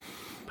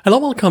Hello,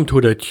 welcome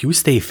to the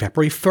Tuesday,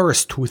 February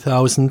 1st,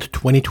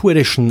 2022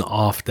 edition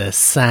of the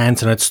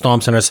SANS Internet Storm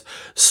Center's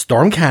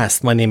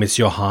StormCast. My name is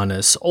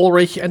Johannes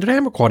Ulrich and today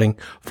I'm recording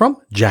from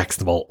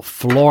Jacksonville,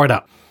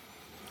 Florida.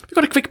 We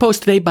got a quick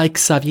post today by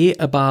Xavier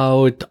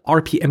about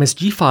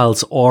RPMSG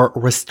files or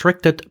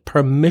restricted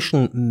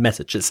permission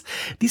messages.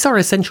 These are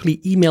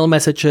essentially email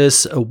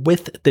messages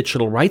with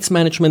digital rights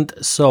management,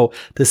 so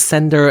the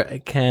sender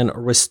can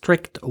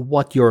restrict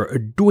what you're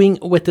doing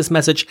with this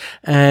message.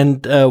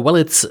 And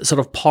it's sort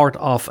of part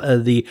of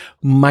the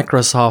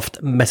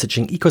Microsoft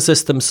messaging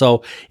ecosystem.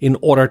 So in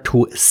order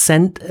to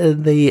send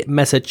the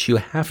message, you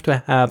have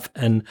to have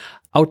an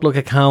Outlook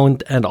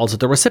account, and also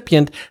the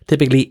recipient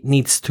typically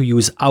needs to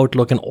use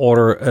Outlook in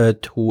order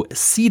to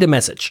see the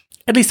message.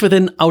 At least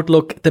within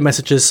Outlook, the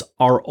messages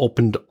are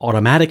opened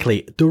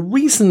automatically. The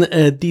reason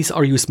these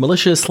are used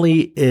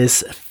maliciously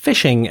is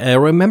phishing.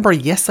 Remember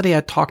yesterday I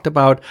talked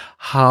about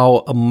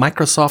how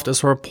Microsoft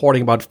is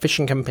reporting about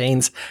phishing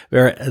campaigns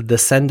where the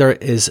sender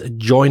is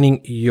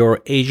joining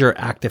your Azure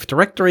Active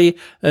Directory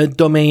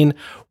domain.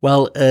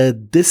 Well,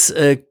 this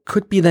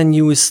could be then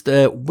used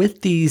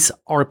with these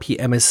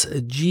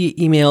RPMSG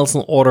emails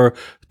in order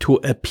to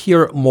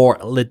appear more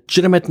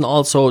legitimate and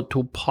also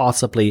to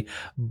possibly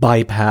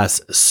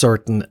bypass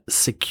certain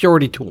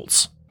security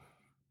tools.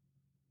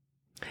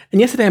 And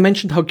yesterday I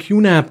mentioned how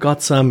QNAP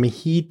got some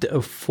heat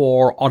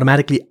for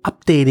automatically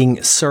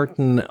updating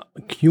certain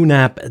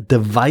QNAP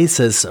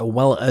devices.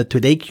 Well,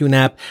 today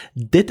QNAP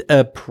did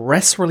a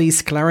press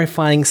release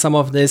clarifying some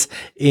of this.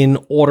 In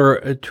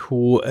order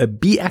to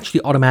be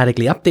actually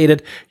automatically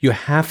updated, you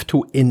have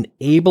to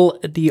enable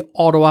the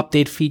auto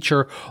update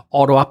feature.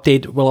 Auto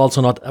update will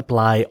also not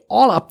apply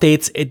all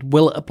updates. It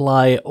will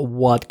apply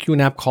what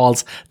QNAP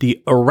calls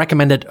the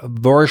recommended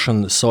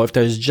version. So if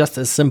there's just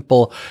a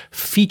simple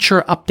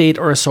feature update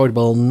or so, it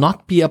will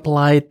not be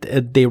applied.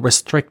 They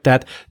restrict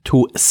that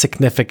to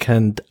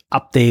significant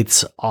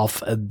updates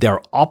of their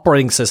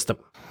operating system.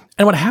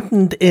 And what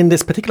happened in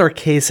this particular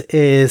case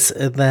is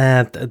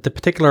that the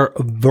particular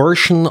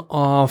version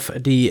of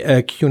the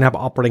QNAP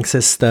operating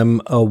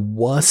system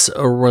was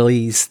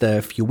released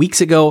a few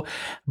weeks ago,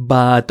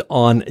 but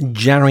on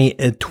January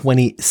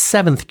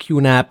 27th,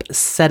 QNAP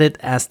set it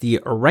as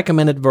the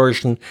recommended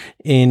version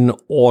in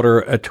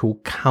order to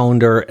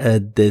counter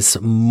this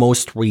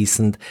most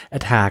recent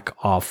attack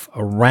of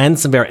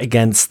ransomware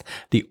against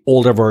the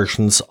older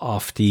versions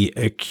of the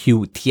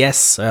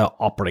QTS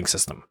operating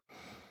system.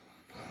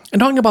 And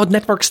talking about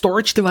network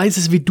storage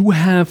devices, we do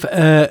have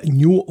a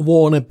new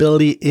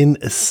vulnerability in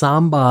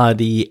Samba,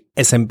 the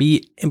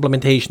SMB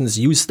implementations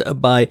used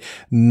by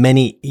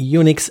many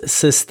Unix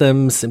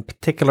systems, in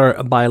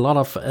particular by a lot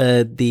of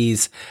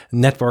these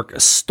network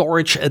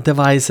storage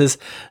devices.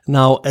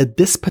 Now,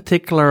 this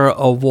particular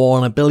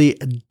vulnerability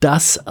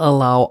does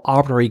allow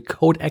arbitrary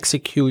code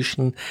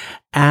execution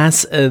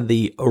as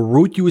the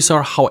root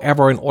user.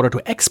 However, in order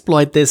to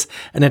exploit this,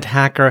 an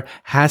attacker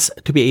has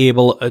to be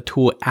able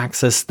to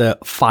access the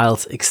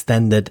file's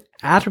extended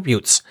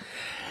attributes.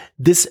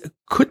 This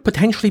could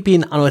potentially be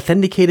an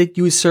unauthenticated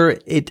user.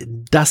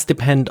 It does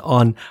depend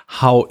on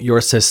how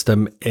your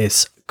system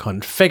is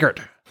configured.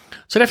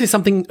 So definitely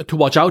something to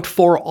watch out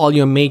for. All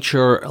your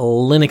major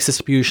Linux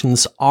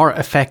distributions are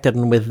affected,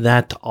 and with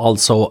that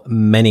also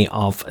many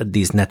of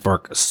these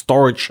network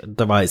storage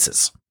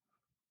devices.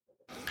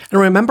 And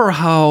remember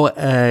how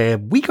a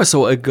week or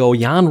so ago,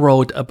 Jan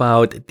wrote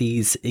about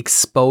these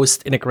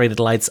exposed integrated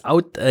lights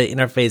out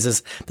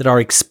interfaces that are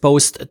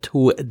exposed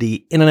to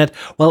the internet.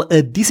 Well,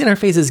 these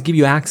interfaces give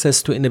you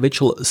access to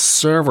individual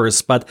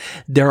servers, but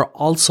there are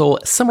also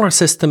similar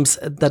systems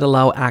that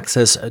allow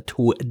access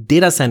to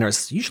data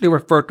centers, usually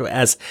referred to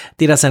as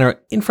data center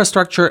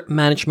infrastructure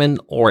management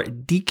or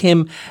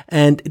DKIM.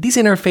 And these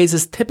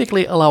interfaces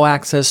typically allow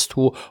access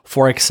to,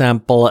 for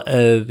example,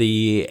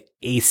 the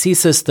AC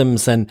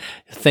systems and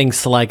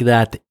things like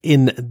that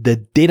in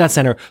the data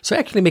center. So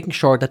actually making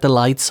sure that the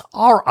lights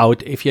are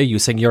out if you're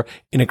using your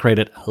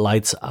integrated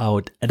lights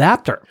out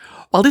adapter.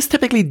 While this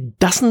typically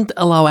doesn't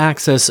allow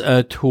access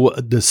to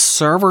the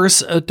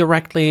servers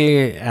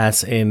directly,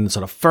 as in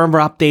sort of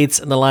firmware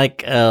updates and the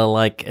like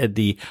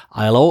the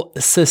ILO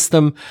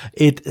system,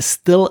 it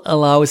still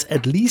allows,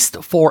 at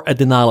least for a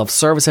denial of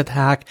service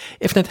attack,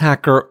 if an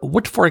attacker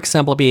would, for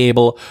example, be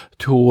able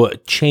to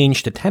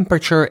change the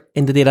temperature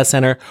in the data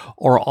center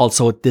or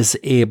also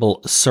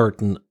disable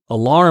certain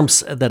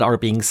alarms that are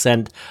being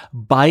sent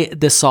by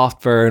the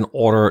software in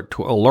order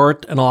to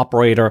alert an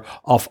operator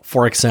of,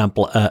 for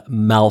example, a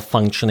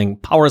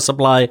malfunctioning power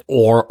supply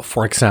or,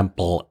 for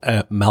example,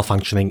 a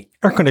malfunctioning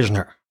air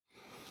conditioner.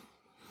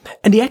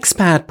 And the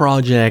XPAD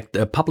project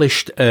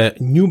published a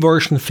new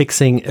version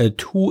fixing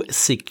two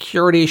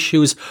security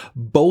issues.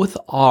 Both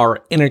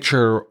are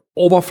integer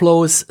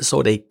overflows,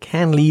 so they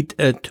can lead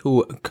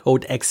to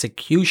code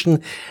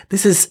execution.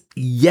 This is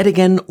yet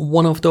again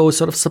one of those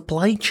sort of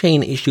supply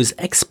chain issues.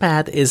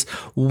 XPath is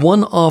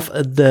one of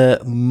the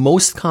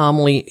most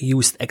commonly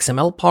used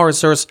XML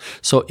parsers.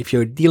 So if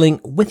you're dealing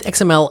with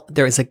XML,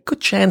 there is a good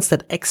chance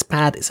that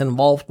XPath is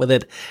involved with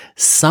it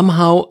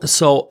somehow.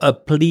 So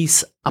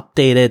please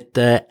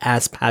updated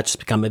as patches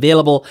become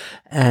available.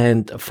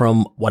 And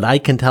from what I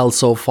can tell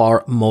so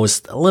far,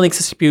 most Linux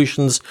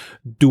distributions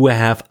do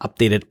have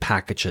updated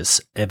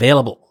packages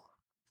available.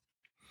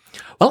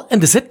 Well,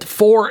 and that's it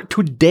for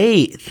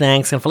today.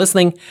 Thanks again for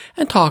listening,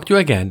 and talk to you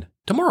again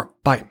tomorrow.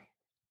 Bye.